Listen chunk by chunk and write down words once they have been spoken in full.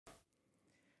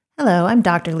Hello, I'm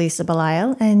Dr. Lisa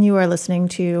Belisle, and you are listening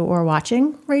to or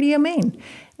watching Radio Maine.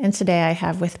 And today I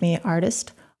have with me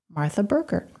artist Martha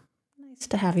Burkert. Nice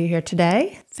to have you here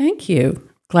today. Thank you.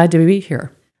 Glad to be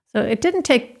here. So it didn't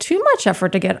take too much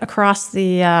effort to get across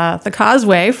the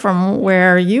causeway from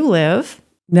where you live.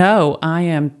 No, I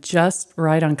am just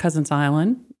right on Cousins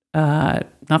Island,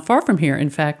 not far from here. In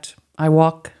fact, I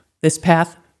walk this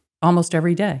path almost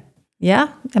every day. Yeah,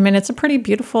 I mean, it's a pretty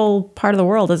beautiful part of the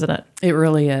world, isn't it? It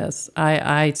really is.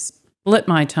 I split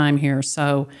my time here,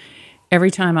 so every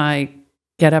time I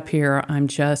get up here, I'm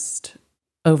just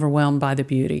overwhelmed by the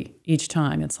beauty. Each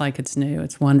time, it's like it's new.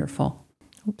 It's wonderful.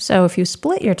 So if you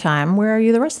split your time, where are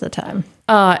you the rest of the time?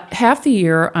 Half the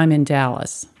year, I'm in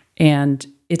Dallas, and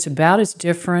it's about as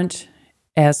different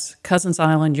as Cousins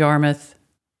Island, Yarmouth,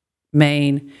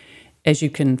 Maine, as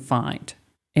you can find.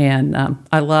 And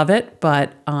I love it,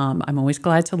 but I'm always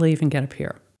glad to leave and get up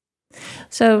here.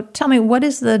 So tell me, what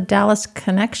is the Dallas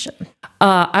connection?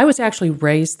 I was actually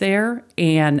raised there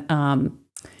and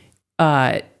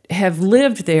have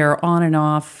lived there on and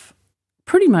off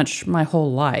pretty much my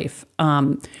whole life.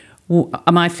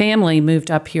 My family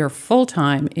moved up here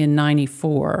full-time in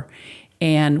 '94,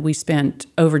 and we spent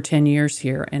over 10 years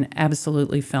here and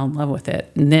absolutely fell in love with it.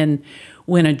 And then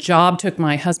when a job took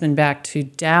my husband back to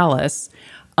Dallas,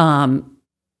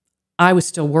 I was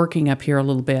still working up here a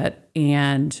little bit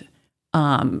and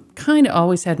kind of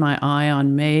always had my eye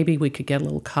on maybe we could get a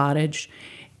little cottage.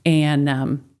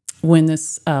 And when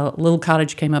this little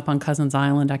cottage came up on Cousins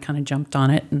Island, I kind of jumped on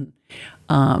it. And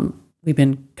we've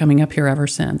been coming up here ever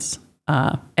since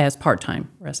as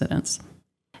part-time residents.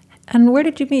 And where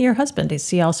did you meet your husband? Is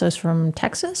he also from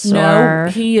Texas? No,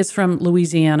 he is from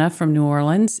Louisiana, from New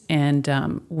Orleans,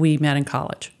 and we met in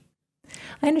college.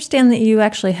 I understand that you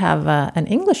actually have an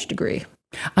English degree.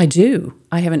 I do.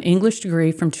 I have an English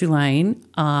degree from Tulane.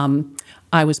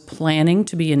 I was planning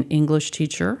to be an English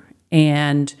teacher,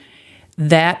 and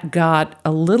that got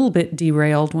a little bit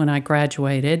derailed when I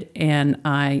graduated, and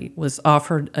I was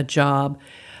offered a job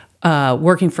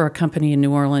working for a company in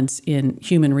New Orleans in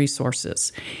human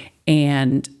resources,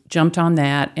 and jumped on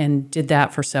that and did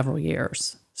that for several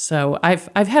years. So I've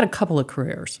had a couple of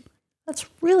careers. That's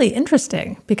really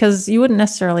interesting because you wouldn't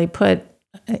necessarily put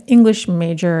an English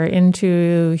major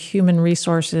into human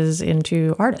resources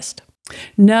into artist.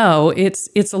 No, it's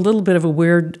a little bit of a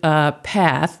weird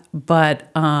path, but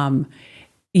I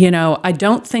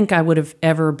don't think I would have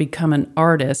ever become an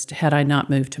artist had I not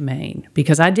moved to Maine,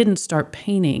 because I didn't start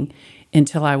painting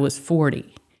until I was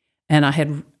 40. And I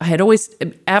had always,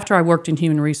 after I worked in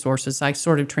human resources, I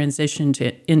sort of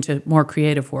transitioned into more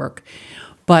creative work,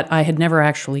 but I had never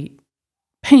actually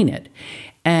painted.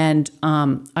 And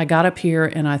I got up here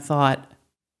and I thought,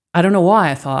 I don't know why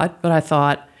I thought, but I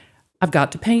thought, I've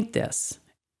got to paint this.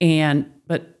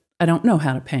 But I don't know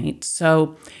how to paint.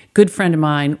 So a good friend of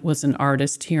mine was an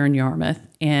artist here in Yarmouth,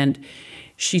 and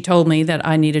she told me that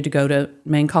I needed to go to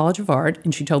Maine College of Art,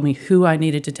 and she told me who I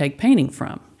needed to take painting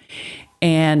from.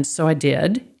 And so I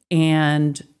did,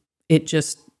 and it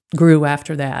just grew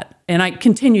after that. And I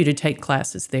continued to take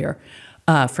classes there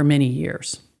for many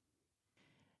years.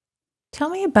 Tell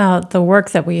me about the work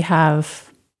that we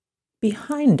have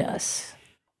behind us.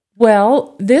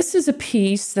 Well, this is a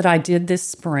piece that I did this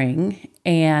spring,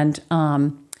 and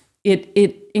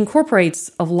it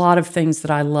incorporates a lot of things that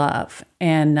I love.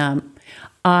 And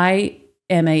I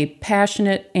am a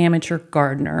passionate amateur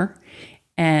gardener,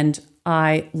 and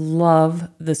I love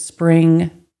the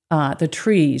spring, the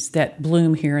trees that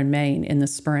bloom here in Maine in the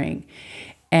spring.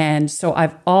 And so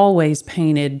I've always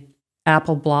painted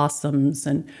apple blossoms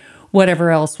and whatever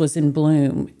else was in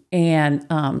bloom. And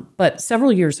but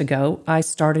several years ago, I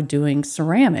started doing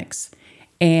ceramics.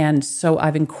 And so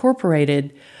I've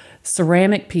incorporated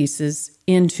ceramic pieces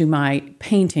into my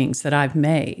paintings that I've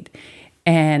made.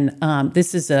 And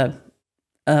this is a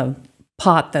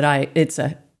pot that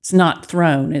it's not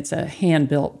thrown, it's a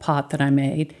hand-built pot that I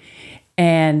made.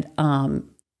 And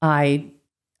I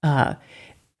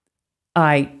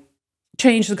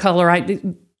changed the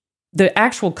color. The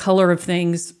actual color of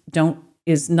things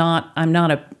I'm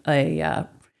not a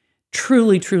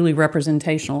truly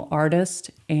representational artist.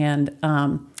 And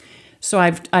so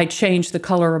I changed the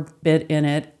color a bit in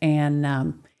it. And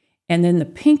then the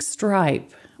pink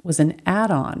stripe was an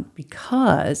add-on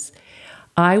because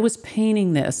I was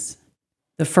painting this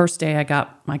the first day I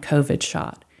got my COVID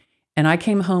shot. And I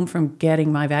came home from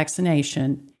getting my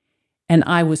vaccination, and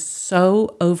I was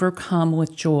so overcome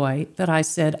with joy that I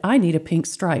said, I need a pink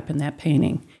stripe in that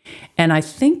painting. And I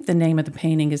think the name of the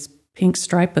painting is Pink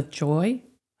Stripe of Joy.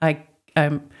 I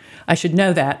should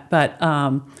know that, but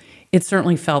it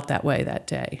certainly felt that way that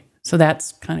day. So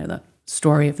that's kind of the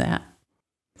story of that.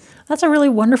 That's a really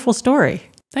wonderful story.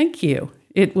 Thank you.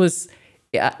 It was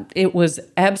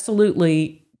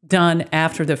absolutely done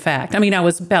after the fact. I mean, I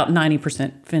was about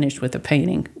 90% finished with the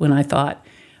painting when I thought,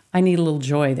 I need a little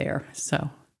joy there. So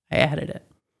I added it.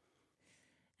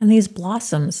 And these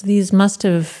blossoms, these must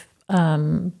have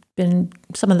been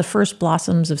some of the first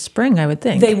blossoms of spring, I would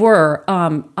think. They were.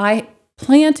 I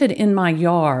planted in my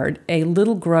yard a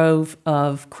little grove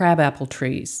of crabapple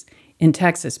trees in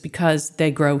Texas because they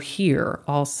grow here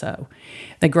also.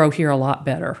 They grow here a lot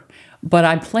better. But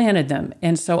I planted them,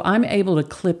 and so I'm able to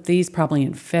clip these probably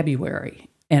in February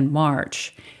and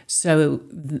March. So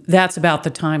that's about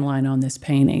the timeline on this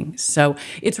painting. So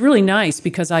it's really nice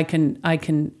because I can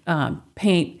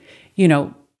paint,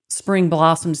 spring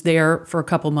blossoms there for a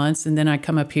couple months, and then I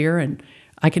come up here and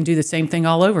I can do the same thing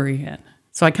all over again.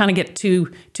 So I kind of get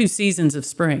two seasons of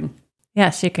spring.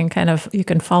 Yes, you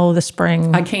can follow the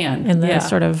spring. I can in the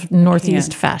sort of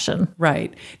northeast fashion.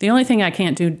 Right. The only thing I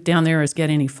can't do down there is get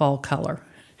any fall color.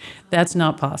 That's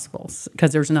not possible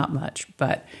because there's not much.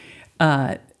 But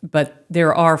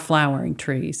there are flowering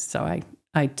trees, so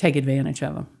I take advantage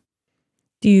of them.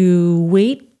 Do you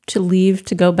wait to leave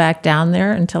to go back down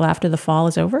there until after the fall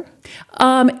is over?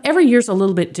 Every year's a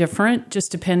little bit different, just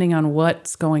depending on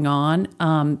what's going on.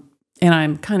 And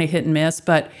I'm kind of hit and miss,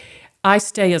 but I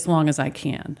stay as long as I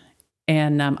can.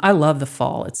 And I love the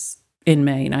fall. It's in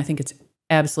Maine. I think it's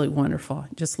absolutely wonderful. I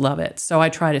just love it. So I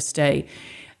try to stay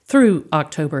through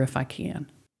October if I can.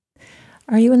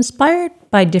 Are you inspired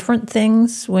by different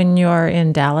things when you're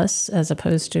in Dallas as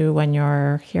opposed to when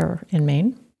you're here in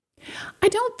Maine? I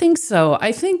don't think so.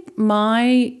 I think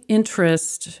my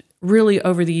interest really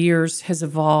over the years has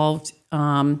evolved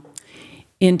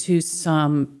into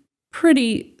some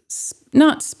pretty,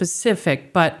 not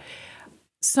specific, but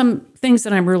some things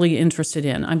that I'm really interested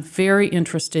in. I'm very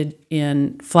interested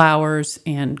in flowers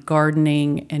and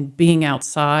gardening and being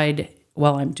outside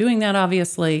while I'm doing that,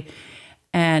 obviously,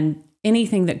 and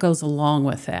anything that goes along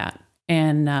with that.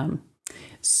 And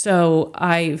so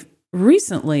I've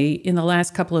recently, in the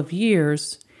last couple of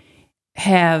years,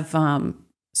 have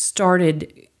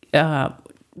started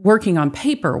working on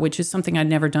paper, which is something I'd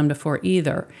never done before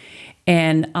either.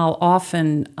 And I'll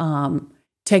often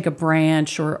take a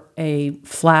branch or a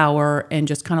flower and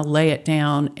just kind of lay it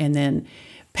down and then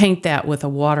paint that with a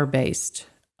water-based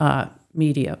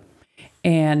media.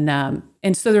 And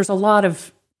so there's a lot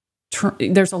of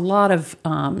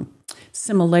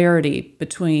similarity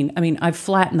between. I mean, I've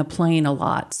flattened the plane a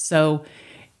lot, so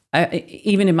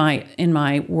even in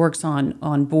my works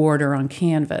on board or on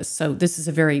canvas. So this is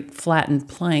a very flattened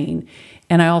plane,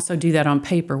 and I also do that on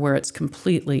paper where it's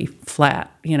completely flat.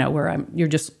 Where you're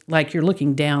just like you're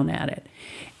looking down at it.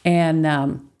 And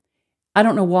I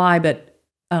don't know why, but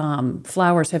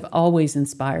flowers have always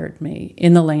inspired me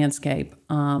in the landscape.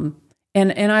 And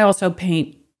I also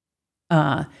paint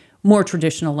more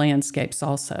traditional landscapes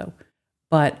also.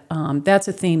 But that's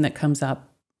a theme that comes up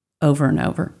over and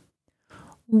over.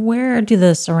 Where do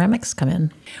the ceramics come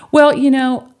in? Well,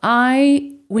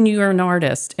 when you are an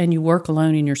artist and you work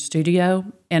alone in your studio,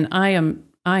 and I am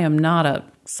not a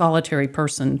solitary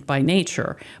person by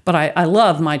nature, but I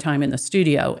love my time in the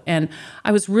studio. And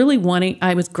I was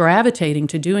gravitating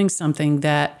to doing something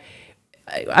that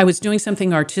I was doing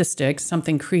something artistic,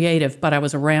 something creative, but I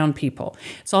was around people.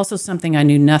 It's also something I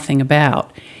knew nothing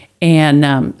about.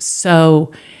 And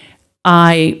so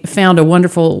I found a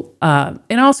wonderful, and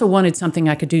I also wanted something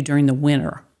I could do during the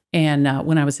winter. And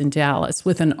when I was in Dallas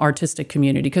with an artistic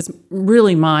community, because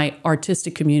really my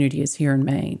artistic community is here in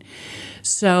Maine.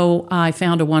 So I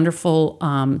found a wonderful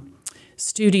pottery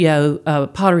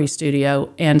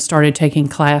studio, and started taking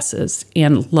classes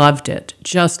and loved it,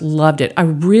 just loved it. I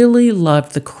really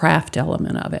loved the craft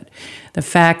element of it. The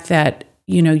fact that,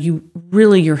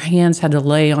 your hands had to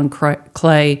lay on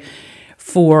clay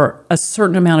for a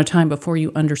certain amount of time before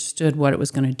you understood what it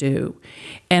was going to do.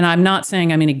 And I'm not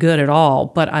saying I'm any good at all,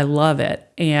 but I love it.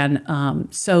 And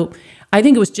so I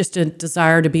think it was just a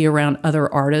desire to be around other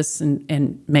artists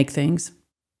and make things.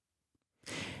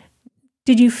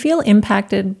 Did you feel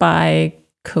impacted by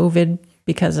COVID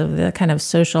because of the kind of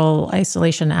social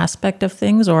isolation aspect of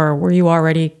things, or were you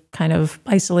already kind of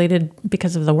isolated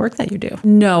because of the work that you do?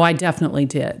 No, I definitely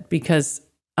did, because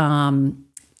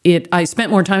I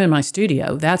spent more time in my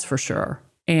studio, that's for sure.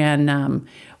 And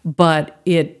but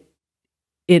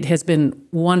it has been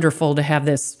wonderful to have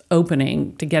this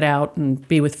opening to get out and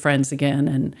be with friends again,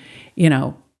 and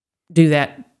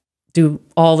do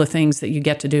all the things that you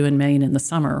get to do in Maine in the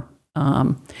summer.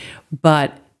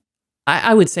 But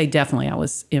I would say definitely I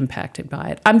was impacted by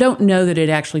it. I don't know that it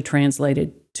actually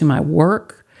translated to my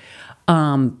work,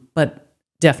 but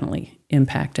definitely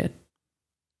impacted.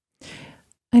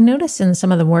 I notice in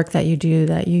some of the work that you do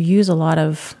that you use a lot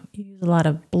of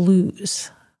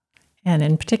blues. And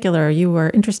in particular, you were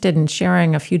interested in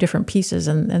sharing a few different pieces,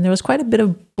 and there was quite a bit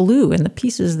of blue in the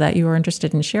pieces that you were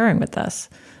interested in sharing with us.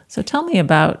 So tell me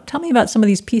about some of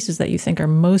these pieces that you think are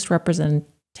most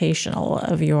representational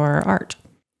of your art.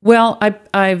 Well,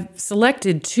 I've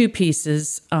selected two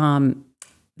pieces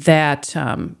that,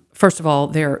 first of all,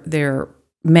 they're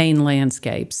Maine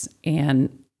landscapes,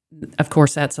 and of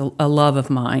course that's a love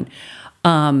of mine.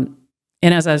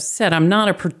 And as I've said, I'm not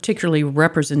a particularly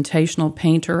representational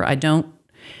painter. I don't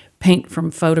paint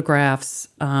from photographs.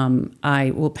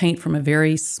 I will paint from a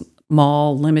very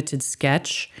small, limited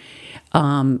sketch.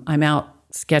 I'm out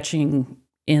sketching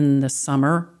in the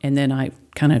summer, and then I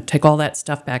kind of take all that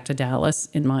stuff back to Dallas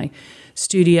in my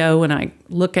studio, and I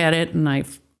look at it and I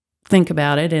think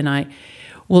about it, and I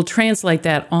will translate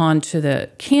that onto the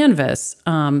canvas.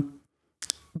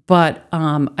 But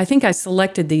I think I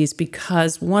selected these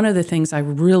because one of the things I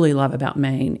really love about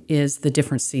Maine is the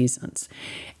different seasons.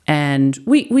 And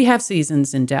we have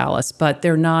seasons in Dallas, but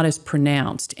they're not as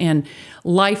pronounced. And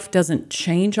life doesn't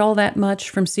change all that much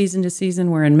from season to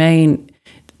season, where in Maine,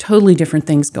 totally different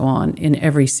things go on in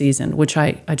every season, which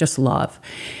I just love.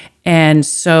 And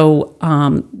so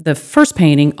the first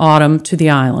painting, Autumn to the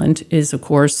Island, is, of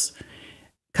course,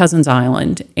 Cousins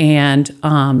Island. And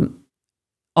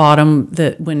autumn,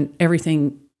 when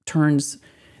everything turns,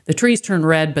 the trees turn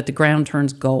red, but the ground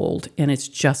turns gold, and it's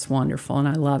just wonderful, and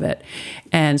I love it.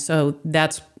 And so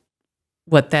that's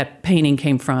what that painting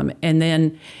came from. And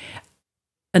then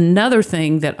another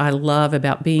thing that I love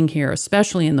about being here,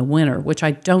 especially in the winter, which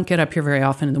I don't get up here very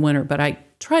often in the winter, but I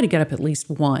try to get up at least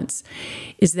once,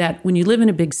 is that when you live in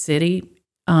a big city,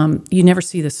 you never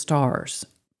see the stars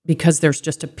because there's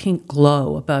just a pink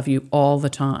glow above you all the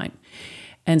time.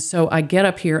 And so I get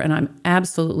up here and I'm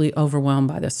absolutely overwhelmed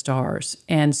by the stars.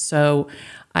 And so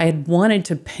I had wanted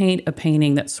to paint a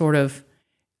painting that sort of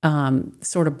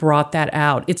brought that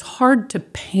out. It's hard to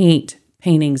paint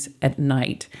paintings at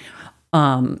night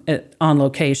on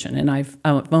location, and I've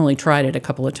only tried it a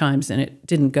couple of times and it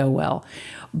didn't go well.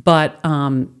 But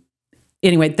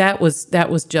anyway, that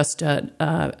was just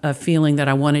a feeling that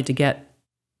I wanted to get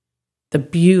the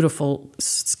beautiful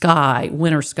sky,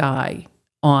 winter sky,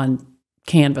 on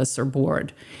canvas or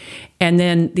board. And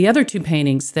then the other two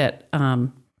paintings that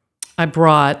I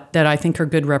brought that I think are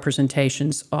good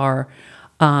representations are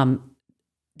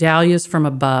dahlias from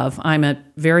above. I'm a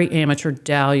very amateur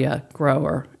dahlia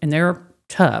grower, and they're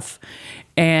tough.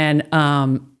 And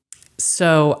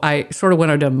so I sort of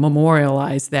wanted to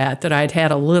memorialize that I'd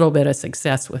had a little bit of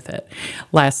success with it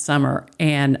last summer.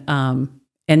 And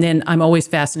then I'm always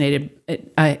fascinated.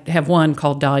 I have one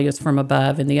called Dahlias from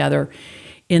Above and the other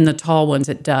in the tall ones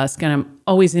at dusk. And I'm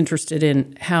always interested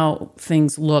in how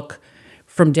things look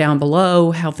from down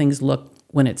below, how things look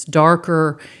when it's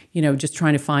darker, just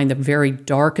trying to find the very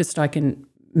darkest I can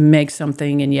make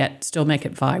something and yet still make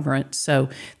it vibrant. So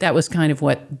that was kind of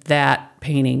what that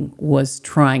painting was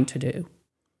trying to do.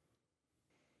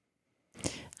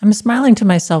 I'm smiling to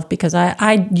myself because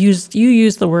you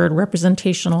used the word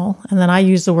representational, and then I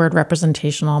used the word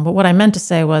representational, but what I meant to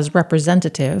say was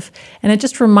representative. And it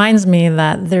just reminds me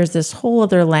that there's this whole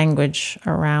other language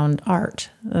around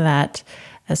art that,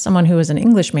 as someone who was an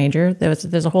English major,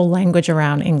 there's a whole language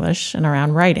around English and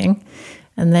around writing.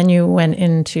 And then you went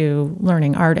into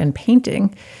learning art and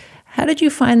painting. How did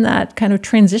you find that kind of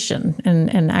transition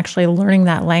and actually learning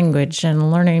that language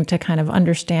and learning to kind of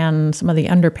understand some of the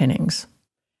underpinnings?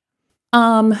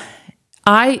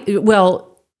 I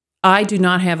do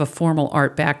not have a formal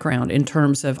art background in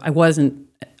terms of,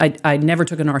 I never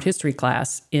took an art history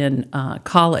class in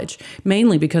college,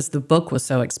 mainly because the book was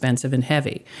so expensive and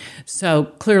heavy. So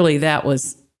clearly that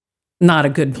was not a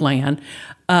good plan.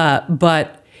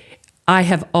 But I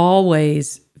have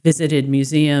always visited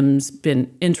museums,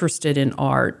 been interested in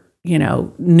art,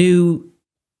 knew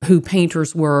who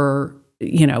painters were,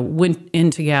 went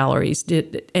into galleries,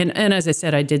 and as I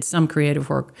said, I did some creative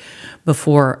work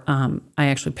before I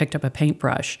actually picked up a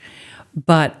paintbrush.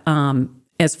 But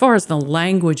as far as the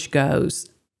language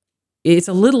goes, it's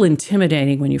a little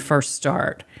intimidating when you first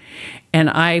start. And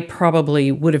I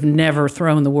probably would have never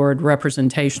thrown the word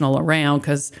representational around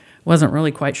because I wasn't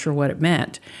really quite sure what it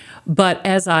meant. But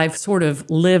as I've sort of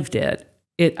lived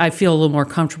I feel a little more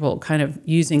comfortable kind of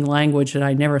using language that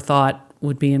I never thought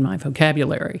would be in my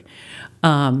vocabulary.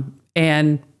 I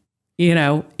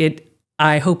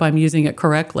hope I'm using it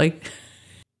correctly.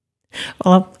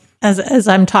 Well, as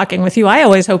I'm talking with you, I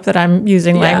always hope that I'm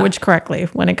using Yeah. language correctly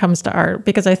when it comes to art,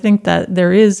 because I think that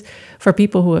there is, for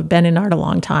people who have been in art a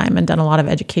long time and done a lot of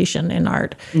education in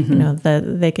art,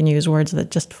 that they can use words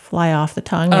that just fly off the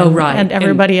tongue. Oh, and, right. and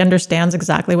everybody understands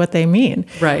exactly what they mean.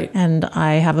 Right. And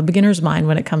I have a beginner's mind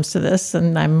when it comes to this,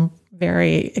 and I'm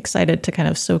very excited to kind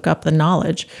of soak up the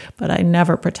knowledge, but I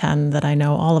never pretend that I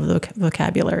know all of the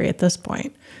vocabulary at this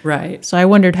point. Right. So I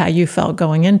wondered how you felt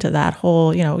going into that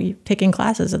whole, taking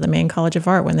classes at the Maine College of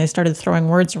Art when they started throwing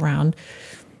words around.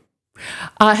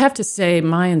 I have to say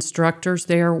my instructors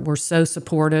there were so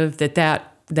supportive that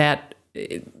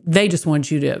they just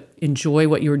wanted you to enjoy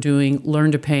what you were doing,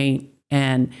 learn to paint,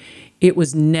 and it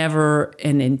was never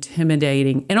an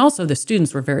intimidating, and also the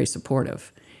students were very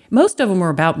supportive. Most of them were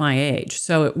about my age,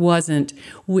 so it wasn't,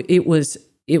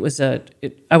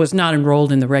 I was not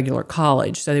enrolled in the regular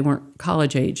college, so they weren't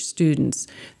college-age students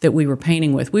that we were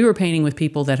painting with. We were painting with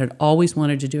people that had always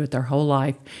wanted to do it their whole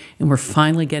life and were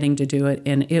finally getting to do it,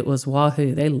 and it was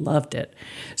wahoo. They loved it.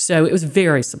 So it was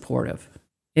very supportive,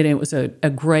 and it was a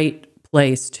great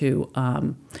place to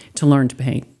learn to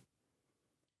paint.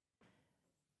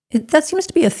 That seems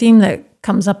to be a theme that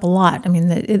comes up a lot. I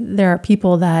mean, there are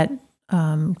people that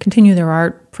continue their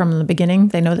art from the beginning.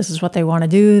 They know this is what they want to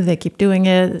do. They keep doing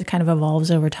it. It kind of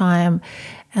evolves over time.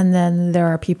 And then there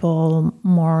are people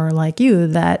more like you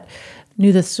that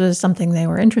knew this was something they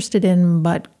were interested in,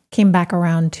 but came back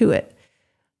around to it.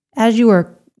 As you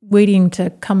were waiting to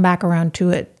come back around to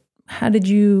it, how did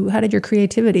your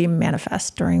creativity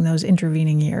manifest during those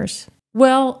intervening years?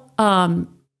 Well,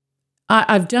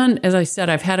 I've done, as I said,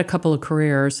 I've had a couple of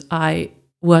careers. I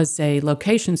was a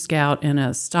location scout and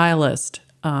a stylist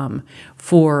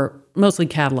for mostly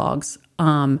catalogs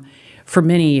for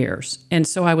many years. And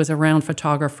so I was around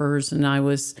photographers, and I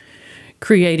was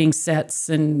creating sets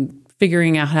and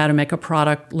figuring out how to make a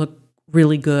product look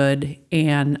really good,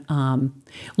 and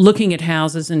looking at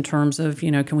houses in terms of,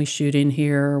 can we shoot in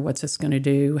here? What's this going to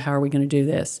do? How are we going to do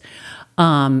this?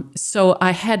 So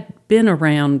I had been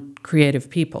around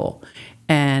creative people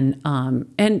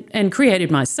and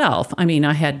created myself. I mean,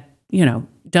 I had,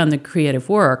 done the creative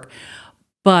work,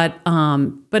 but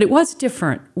it was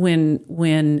different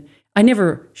when I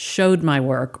never showed my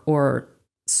work or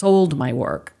sold my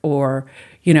work or,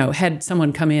 had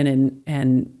someone come in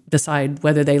and decide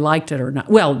whether they liked it or not.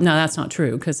 Well, no, that's not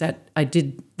true, because that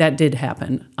did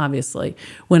happen, obviously,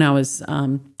 when I was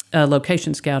a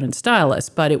location scout and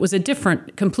stylist, but it was a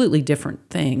completely different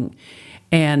thing.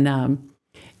 And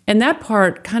that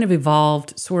part kind of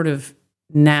evolved sort of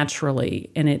naturally,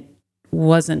 and it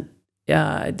wasn't,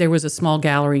 there was a small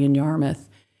gallery in Yarmouth,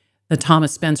 the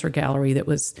Thomas Spencer Gallery, that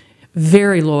was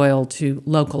very loyal to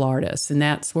local artists, and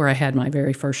that's where I had my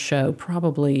very first show,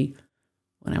 probably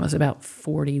when I was about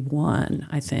 41,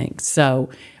 I think,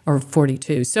 or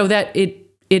 42. So that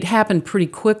it happened pretty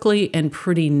quickly and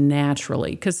pretty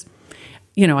naturally, because,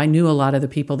 I knew a lot of the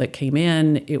people that came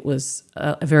in. It was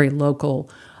a very local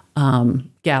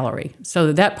gallery.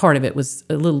 So that part of it was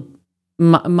a little,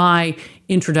 my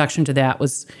introduction to that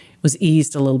was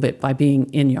eased a little bit by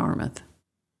being in Yarmouth.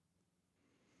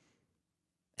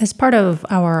 As part of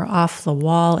our Off the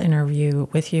Wall interview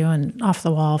with you, and Off the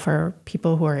Wall, for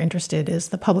people who are interested, is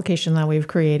the publication that we've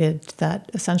created that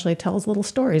essentially tells little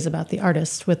stories about the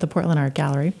artists with the Portland Art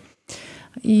Gallery.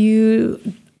 You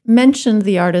mentioned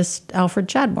the artist Alfred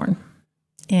Chadbourn,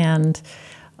 and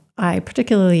I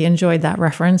particularly enjoyed that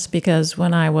reference because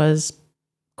when I was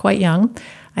quite young,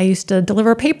 I used to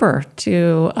deliver paper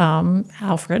to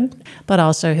Alfred, but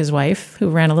also his wife, who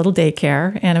ran a little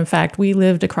daycare. And in fact, we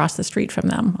lived across the street from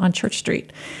them on Church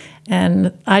Street.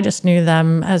 And I just knew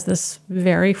them as this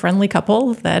very friendly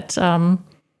couple that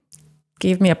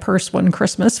gave me a purse one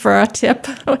Christmas for a tip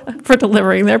for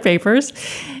delivering their papers.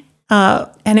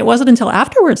 And it wasn't until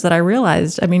afterwards that I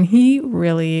realized, he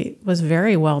really was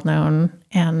very well known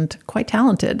and quite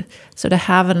talented. So to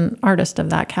have an artist of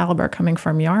that caliber coming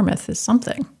from Yarmouth is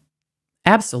something.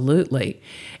 Absolutely.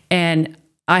 And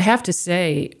I have to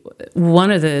say,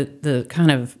 one of the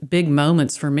kind of big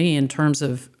moments for me in terms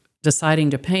of deciding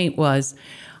to paint was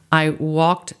I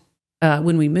walked,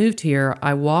 when we moved here,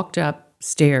 I walked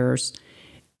upstairs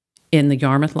in the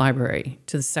Yarmouth Library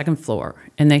to the second floor.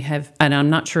 And and I'm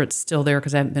not sure it's still there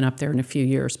because I haven't been up there in a few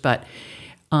years, but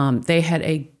they had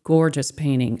a gorgeous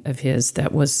painting of his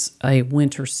that was a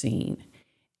winter scene.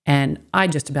 And I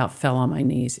just about fell on my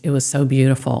knees. It was so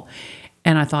beautiful.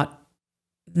 And I thought,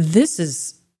 this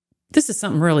is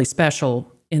something really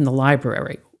special in the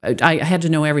library. I had to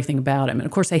know everything about him. And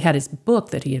of course, they had his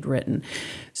book that he had written.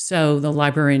 So the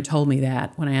librarian told me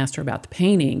that when I asked her about the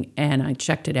painting, and I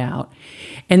checked it out.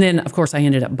 And then, of course, I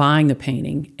ended up buying the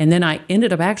painting. And then I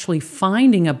ended up actually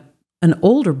finding an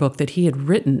older book that he had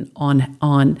written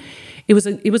on it was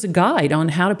a guide on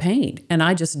how to paint. And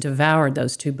I just devoured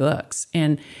those 2 books.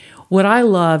 And what I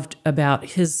loved about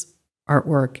his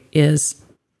artwork is,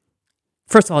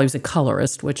 first of all, he was a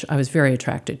colorist, which I was very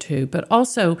attracted to, but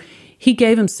also he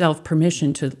gave himself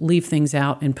permission to leave things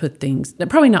out and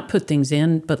probably not put things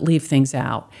in, but leave things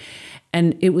out.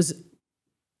 And it was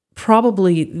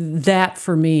probably that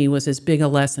for me was as big a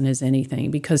lesson as anything,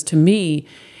 because to me,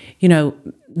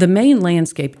 the Maine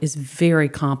landscape is very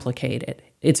complicated.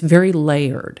 It's very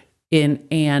layered,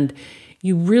 and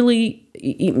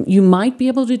you might be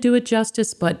able to do it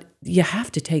justice, but you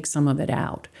have to take some of it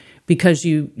out, because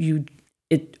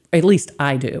at least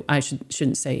I do. I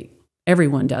shouldn't say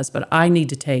everyone does, but I need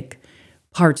to take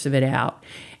parts of it out.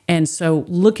 And so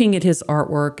looking at his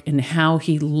artwork and how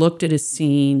he looked at a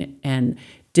scene and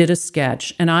did a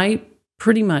sketch, and I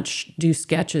pretty much do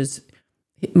sketches.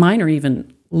 Mine are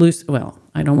even loose. Well,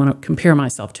 I don't want to compare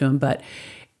myself to him, but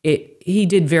he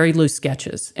did very loose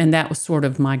sketches, and that was sort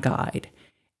of my guide.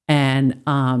 And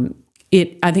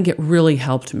I think it really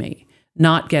helped me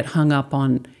not get hung up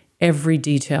on every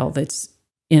detail that's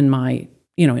in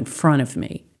front of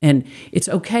me. And it's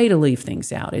okay to leave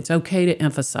things out. It's okay to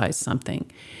emphasize something.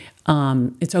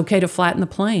 It's okay to flatten the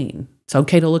plane. It's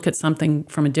okay to look at something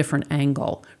from a different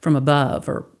angle, from above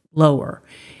or lower.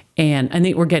 And I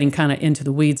think we're getting kind of into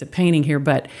the weeds of painting here,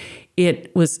 but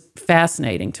it was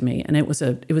fascinating to me, and it was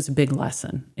a big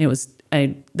lesson.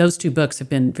 Those 2 books have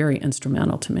been very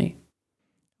instrumental to me.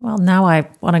 Well, now I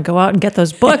want to go out and get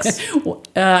those books.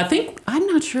 I'm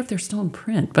not sure if they're still in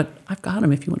print, but I've got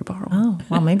them if you want to borrow them. Oh,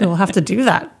 well, maybe we'll have to do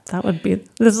that. That would be,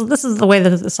 this is the way that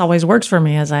this always works for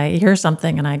me, as I hear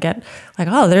something and I get like,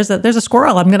 oh, there's a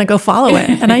squirrel, I'm going to go follow it.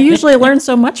 And I usually learn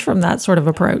so much from that sort of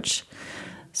approach.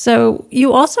 So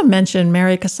you also mentioned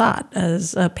Mary Cassatt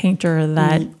as a painter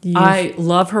that I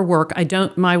love her work.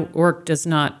 My work does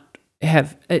not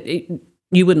have,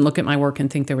 you wouldn't look at my work and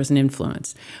think there was an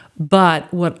influence.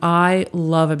 But what I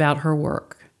love about her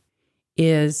work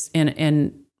is,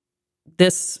 and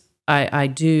this I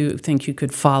do think you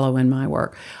could follow in my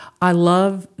work, I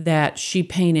love that she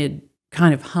painted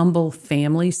kind of humble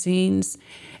family scenes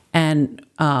and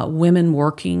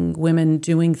women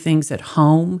doing things at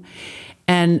home.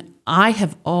 And I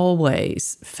have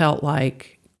always felt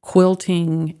like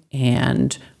quilting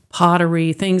and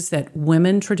pottery, things that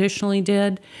women traditionally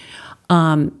did,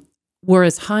 were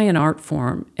as high an art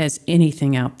form as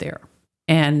anything out there.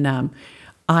 And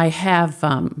I have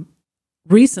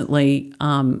recently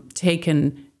I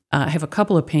have a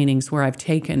couple of paintings where I've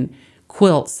taken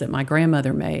quilts that my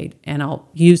grandmother made, and I'll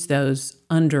use those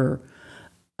under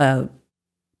a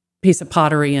piece of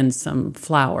pottery and some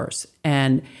flowers.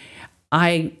 And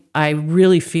I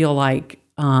really feel like,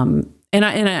 and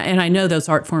I know those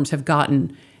art forms they've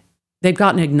gotten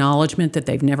acknowledgement that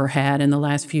they've never had in the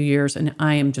last few years, and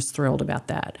I am just thrilled about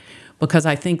that, because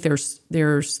I think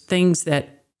there's things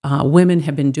that women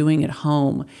have been doing at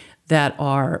home that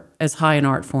are as high an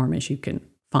art form as you can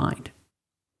find.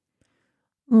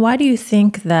 Why do you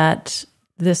think that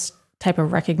this type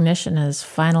of recognition is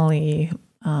finally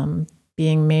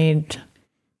being made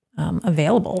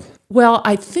available? Well,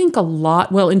 I think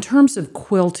in terms of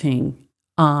quilting,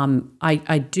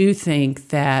 I do think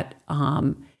that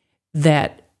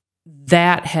that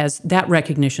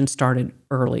recognition started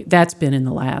early. That's been in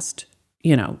the last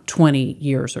 20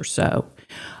 years or so,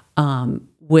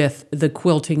 with the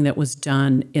quilting that was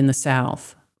done in the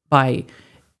South by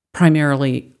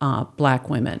primarily Black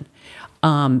women.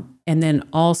 And then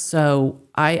also,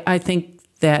 I think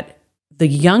that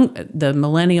the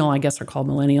millennial, I guess are called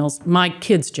millennials, my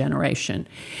kids' generation,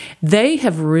 they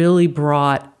have really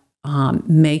brought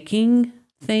making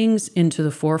things into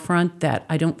the forefront that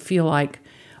I don't feel like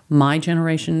my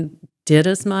generation did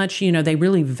as much. They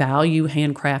really value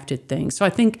handcrafted things. So I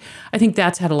think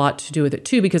that's had a lot to do with it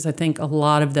too, because I think a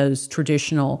lot of those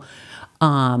traditional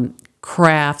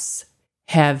crafts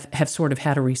have sort of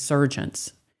had a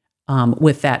resurgence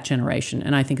with that generation,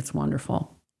 and I think it's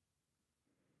wonderful.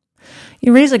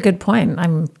 You raise a good point.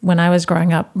 When I was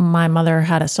growing up, my mother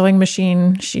had a sewing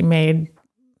machine. She made,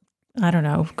 I don't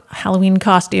know, Halloween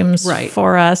costumes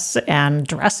for us and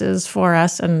dresses for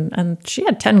us. And she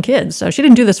had 10 kids, so she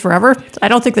didn't do this forever. I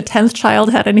don't think the 10th child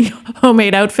had any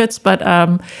homemade outfits, but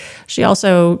she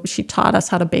taught us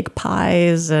how to bake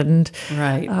pies. And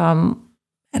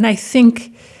I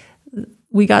think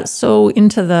we got so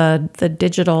into the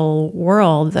digital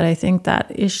world that I think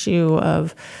that issue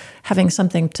of having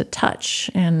something to touch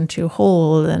and to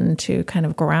hold and to kind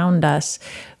of ground us,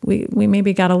 we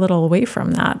maybe got a little away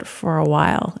from that for a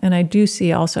while. And I do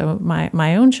see also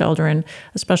my own children,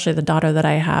 especially the daughter that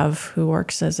I have who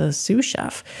works as a sous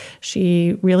chef.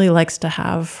 She really likes to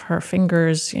have her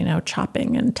fingers,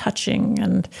 chopping and touching.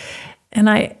 And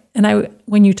I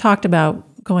when you talked about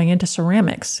going into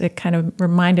ceramics, it kind of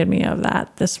reminded me of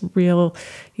that. This real,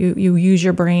 you use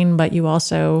your brain, but you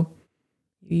also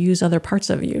use other parts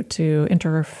of you to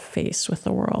interface with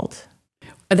the world.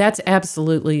 That's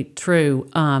absolutely true.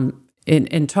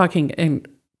 In talking and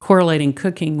correlating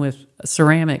cooking with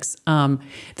ceramics,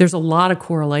 there's a lot of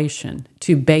correlation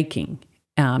to baking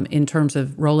in terms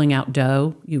of rolling out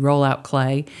dough. You roll out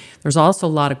clay. There's also a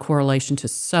lot of correlation to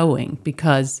sewing,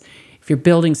 because if you're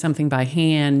building something by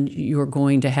hand, you're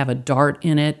going to have a dart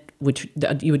in it, which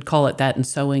you would call it that in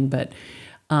sewing, but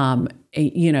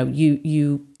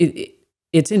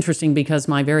it's interesting because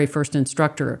my very first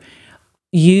instructor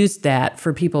used that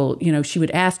for people. She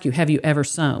would ask you, have you ever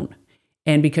sewn?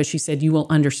 And because she said, you will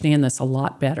understand this a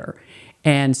lot better.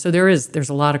 And so there's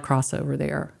a lot of crossover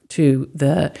there to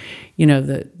the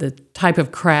type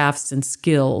of crafts and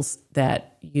skills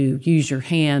that you use your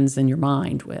hands and your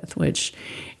mind with, which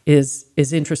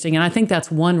is interesting. And I think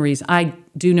that's one reason. I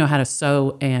do know how to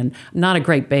sew, and I'm not a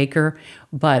great baker,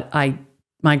 but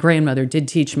my grandmother did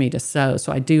teach me to sew.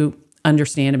 So I do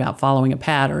understand about following a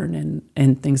pattern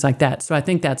and things like that. So I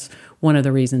think that's one of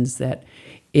the reasons that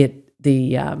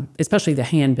especially the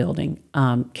hand building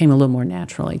came a little more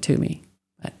naturally to me.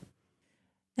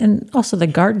 And also the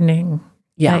gardening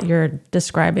that you're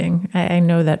describing. I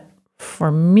know that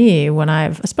for me,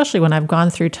 especially when I've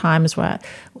gone through times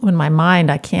when my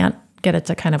mind, I can't get it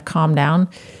to kind of calm down.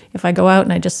 If I go out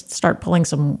and I just start pulling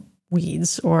some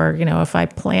weeds, or, if I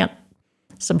plant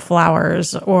some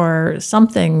flowers or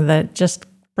something that just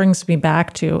brings me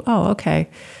back to, oh, okay,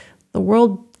 the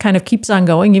world kind of keeps on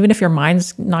going. Even if your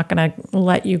mind's not going to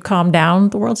let you calm down,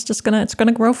 the world's just it's going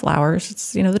to grow flowers.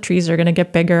 It's, the trees are going to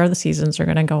get bigger, the seasons are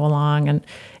going to go along. And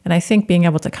I think being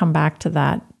able to come back to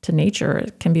that, to nature,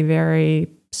 it can be very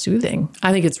soothing.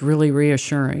 I think it's really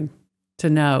reassuring to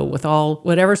know with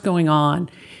whatever's going on,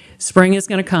 spring is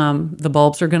going to come, the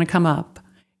bulbs are going to come up,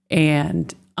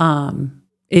 and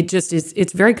it just is,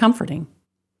 it's very comforting.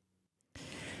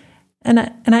 And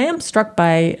I am struck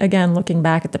by, again, looking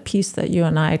back at the piece that you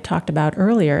and I talked about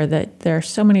earlier, that there are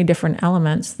so many different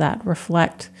elements that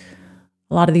reflect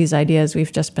a lot of these ideas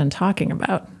we've just been talking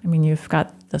about. I mean, you've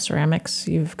got the ceramics,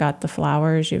 you've got the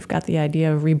flowers, you've got the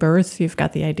idea of rebirth, you've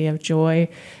got the idea of joy.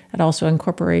 It also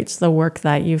incorporates the work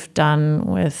that you've done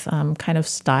with kind of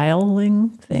styling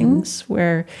things,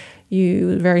 where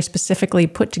you very specifically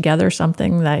put together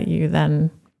something that you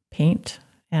then paint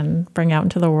and bring out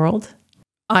into the world.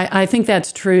 I think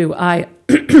that's true.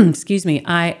 Excuse me.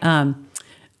 I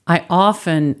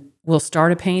often will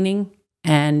start a painting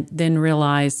and then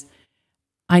realize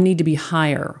I need to be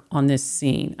higher on this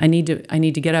scene. I need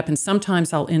to get up, and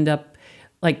sometimes I'll end up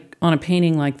like on a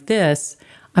painting like this.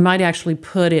 I might actually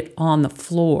put it on the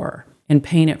floor and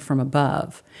paint it from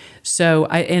above. So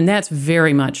and that's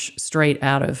very much straight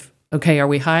out of, okay, are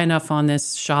we high enough on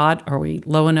this shot? Are we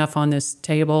low enough on this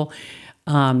table?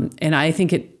 And I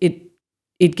think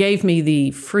it gave me the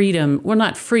freedom, well,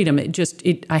 not freedom,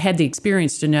 I had the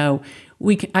experience to know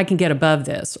I can get above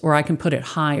this, or I can put it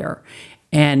higher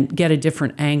and get a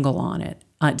different angle on it.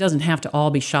 It doesn't have to all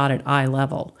be shot at eye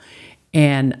level,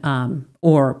 and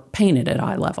or painted at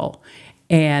eye level.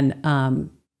 And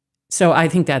so I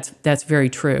think that's very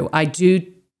true. I do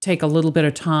take a little bit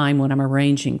of time when I'm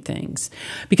arranging things,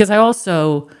 because I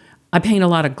paint a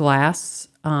lot of glass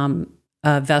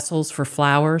vessels for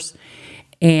flowers.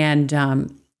 And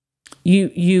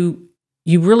you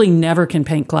really never can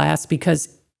paint glass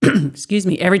because, excuse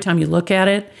me, every time you look at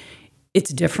it,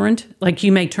 it's different. Like,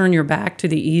 you may turn your back to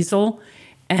the easel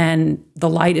and the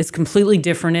light is completely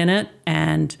different in it.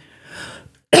 And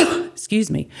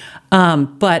excuse me.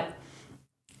 But,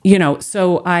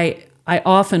 so I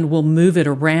often will move it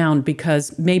around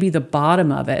because maybe the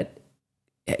bottom of it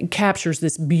captures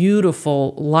this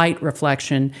beautiful light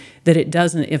reflection that it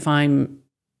doesn't if I'm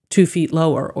 2 feet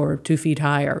lower or 2 feet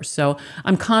higher. So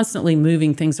I'm constantly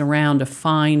moving things around to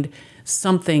find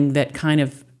something that kind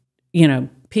of,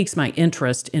 piques my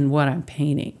interest in what I'm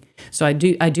painting. So I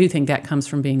do think that comes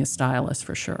from being a stylist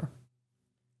for sure.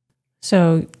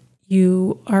 So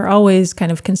you are always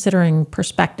kind of considering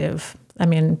perspective. I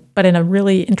mean, but in a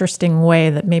really interesting way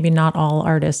that maybe not all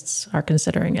artists are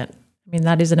considering it. I mean,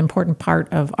 that is an important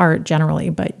part of art generally,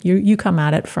 but you come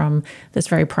at it from this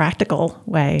very practical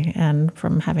way and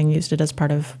from having used it as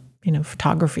part of,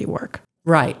 photography work.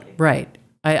 Right.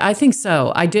 I think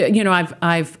so. I do.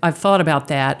 I've thought about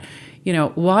that.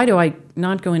 Why do I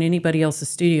not go in anybody else's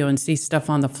studio and see stuff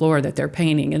on the floor that they're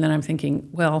painting? And then I'm thinking,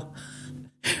 well,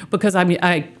 because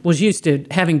I was used to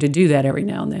having to do that every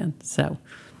now and then. So,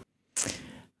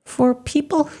 for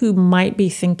people who might be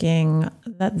thinking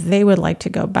that they would like to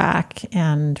go back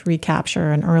and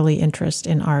recapture an early interest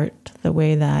in art the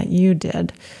way that you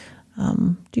did,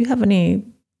 do you have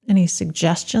any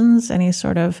suggestions, any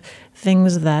sort of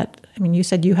things that, you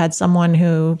said you had someone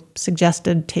who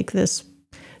suggested take this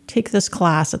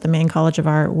class at the Maine College of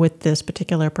Art with this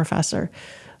particular professor.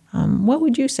 What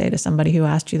would you say to somebody who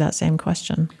asked you that same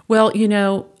question? Well,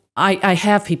 I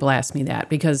have people ask me that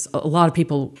because a lot of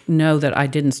people know that I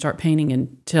didn't start painting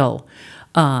until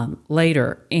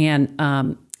later.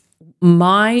 And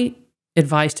my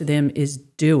advice to them is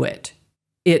do it.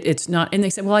 It's not, and they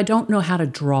say, well, I don't know how to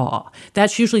draw.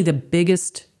 That's usually the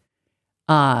biggest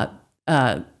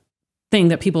thing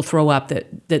that people throw up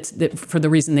that for the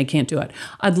reason they can't do it.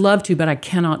 I'd love to, but I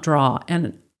cannot draw.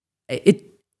 And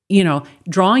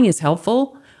drawing is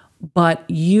helpful, but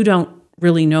you don't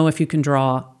really know if you can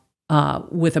draw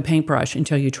with a paintbrush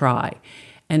until you try.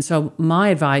 And so my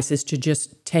advice is to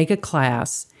just take a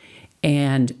class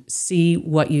and see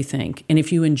what you think. And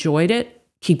if you enjoyed it,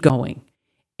 keep going.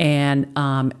 And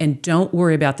don't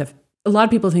worry about a lot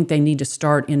of people think they need to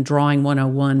start in Drawing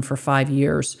 101 for 5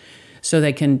 years so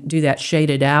they can do that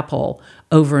shaded apple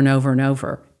over and over and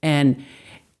over. And,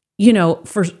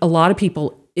 for a lot of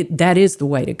people, that is the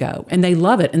way to go. And they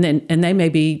love it. And they may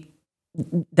be,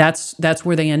 that's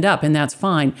where they end up, and that's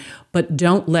fine. But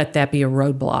don't let that be a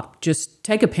roadblock. Just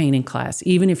take a painting class,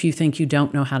 even if you think you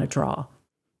don't know how to draw.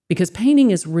 Because painting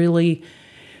is really,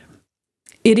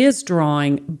 it is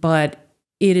drawing, but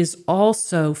it is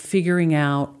also figuring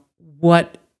out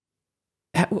what,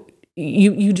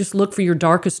 you just look for your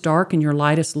darkest dark and your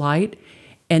lightest light,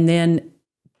 and then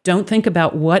don't think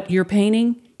about what you're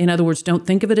painting. In other words, don't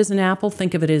think of it as an apple.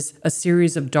 Think of it as a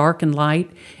series of dark and light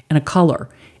and a color.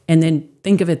 And then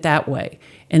think of it that way.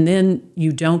 And then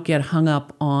you don't get hung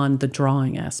up on the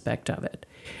drawing aspect of it,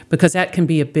 because that can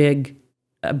be a big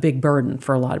burden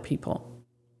for a lot of people.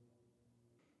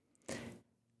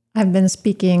 I've been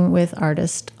speaking with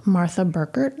artist Martha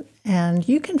Burkert, and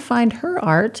you can find her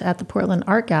art at the Portland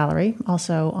Art Gallery,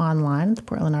 also online, the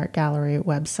Portland Art Gallery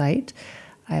website.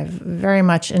 I've very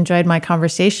much enjoyed my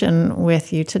conversation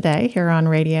with you today here on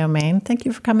Radio Maine. Thank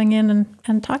you for coming in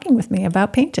and talking with me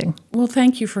about painting. Well,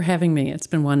 thank you for having me. It's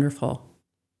been wonderful.